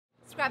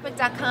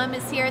Scrapbook.com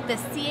is here at the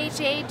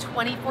CHA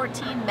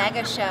 2014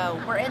 Mega Show.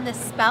 We're in the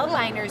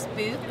Spellbinders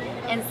booth,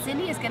 and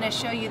Cindy is going to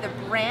show you the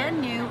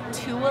brand new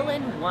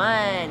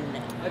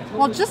Tool-in-One.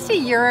 Well, just a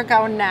year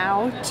ago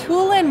now,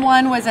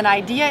 Tool-in-One was an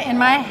idea in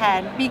my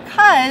head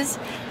because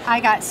I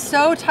got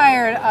so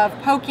tired of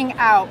poking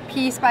out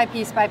piece by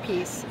piece by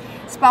piece.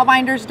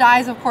 Spellbinders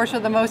dies, of course, are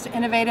the most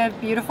innovative,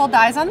 beautiful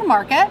dies on the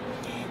market.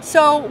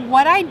 So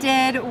what I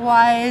did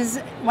was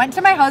went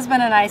to my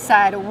husband and I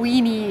said, we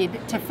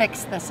need to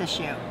fix this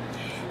issue.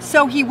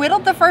 So he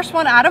whittled the first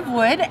one out of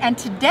wood, and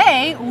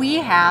today we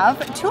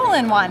have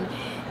Tool-in-One.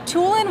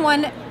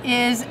 Tool-in-One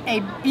is a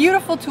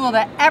beautiful tool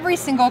that every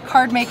single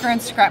card maker and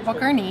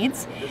scrapbooker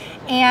needs.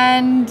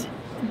 And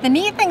the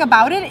neat thing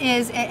about it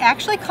is it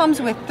actually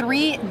comes with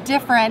 3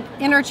 different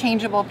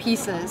interchangeable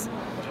pieces.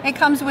 It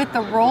comes with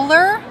the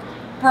roller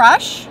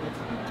brush.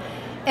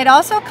 It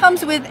also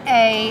comes with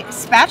a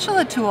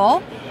spatula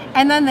tool,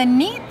 and then the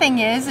neat thing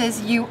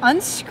is you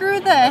unscrew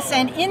this,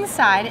 and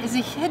inside is a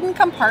hidden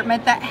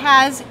compartment that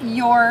has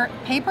your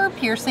paper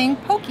piercing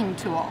poking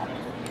tool.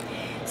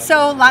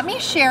 So let me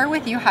share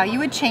with you how you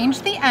would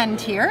change the end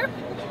here.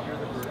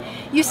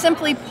 You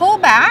simply pull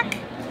back,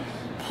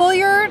 pull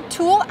your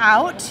tool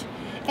out,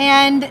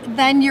 and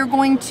then you're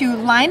going to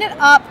line it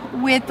up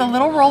with the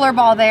little roller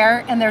ball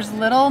there, and there's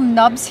little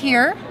nubs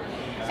here,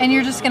 and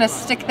you're just going to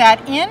stick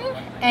that in,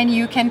 and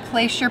you can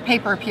place your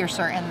paper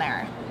piercer in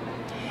there.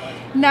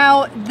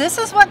 Now, this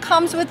is what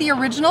comes with the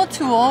original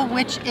tool,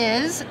 which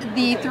is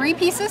the 3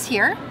 pieces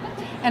here.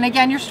 And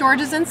again, your storage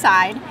is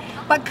inside.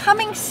 But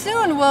coming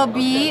soon will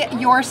be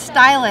your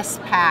stylus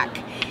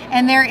pack.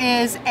 And there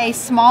is a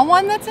small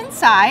one that's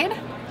inside,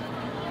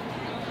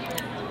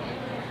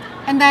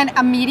 and then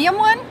a medium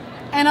one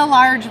and a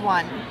large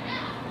one.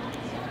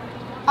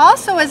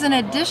 Also, as an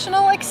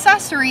additional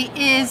accessory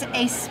is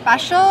a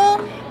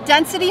special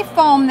density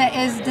foam that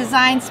is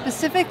designed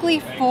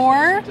specifically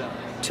for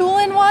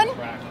Tool-in-One,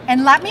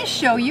 and let me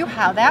show you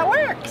how that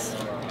works.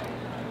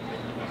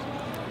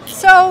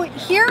 So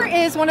here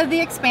is one of the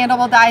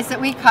expandable dies that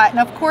we cut, and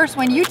of course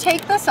when you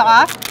take this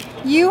off,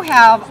 you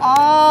have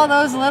all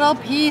those little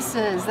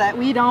pieces that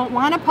we don't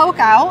want to poke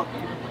out.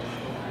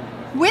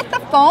 With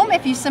the foam,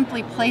 if you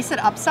simply place it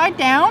upside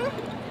down,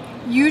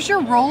 use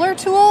your roller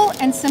tool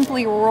and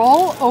simply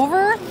roll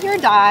over your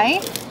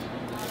die.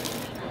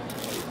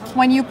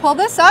 When you pull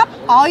this up,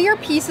 all your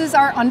pieces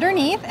are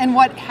underneath, and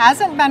what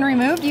hasn't been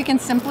removed, you can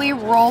simply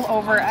roll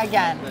over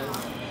again.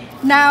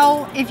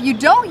 Now, if you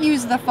don't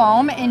use the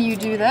foam and you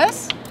do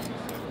this,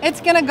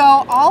 it's gonna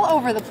go all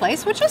over the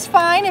place, which is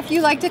fine if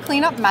you like to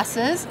clean up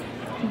messes,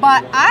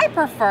 but I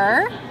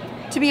prefer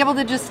to be able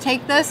to just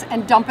take this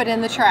and dump it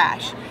in the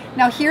trash.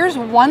 Now, here's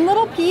one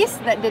little piece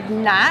that did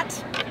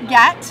not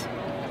get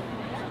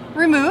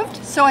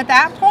removed. So at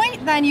that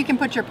point, then you can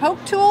put your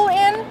poke tool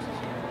in,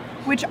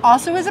 which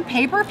also is a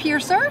paper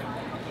piercer,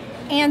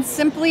 and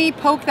simply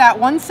poke that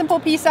one simple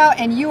piece out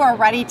and you are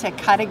ready to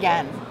cut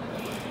again.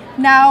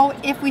 Now,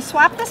 if we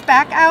swap this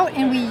back out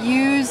and we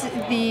use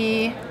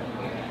the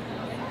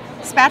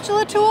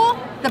spatula tool,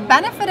 the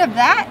benefit of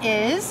that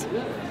is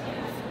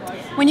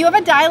when you have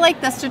a die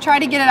like this, to try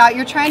to get it out,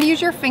 you're trying to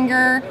use your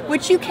finger,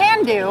 which you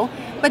can do,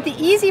 but the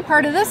easy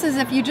part of this is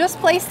if you just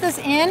place this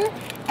in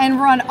and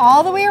run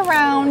all the way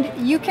around,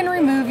 you can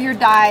remove your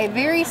die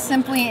very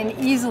simply and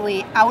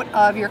easily out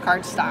of your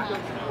cardstock.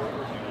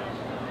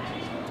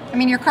 I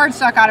mean, your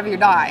cardstock out of your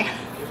die.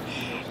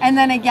 And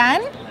then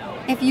again,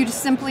 if you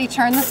just simply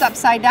turn this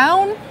upside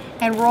down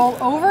and roll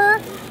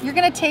over, you're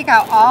gonna take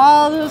out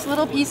all those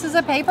little pieces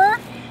of paper,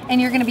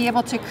 and you're gonna be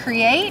able to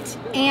create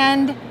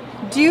and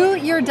do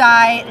your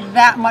die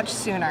that much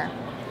sooner.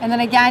 And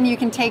then again, you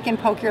can take and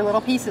poke your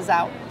little pieces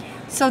out.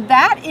 So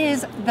that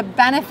is the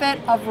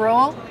benefit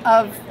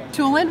of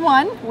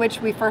Tool-in-One,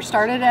 which we first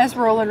started as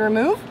roll and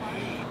remove,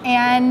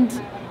 and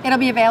it'll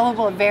be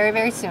available very,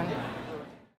 very soon.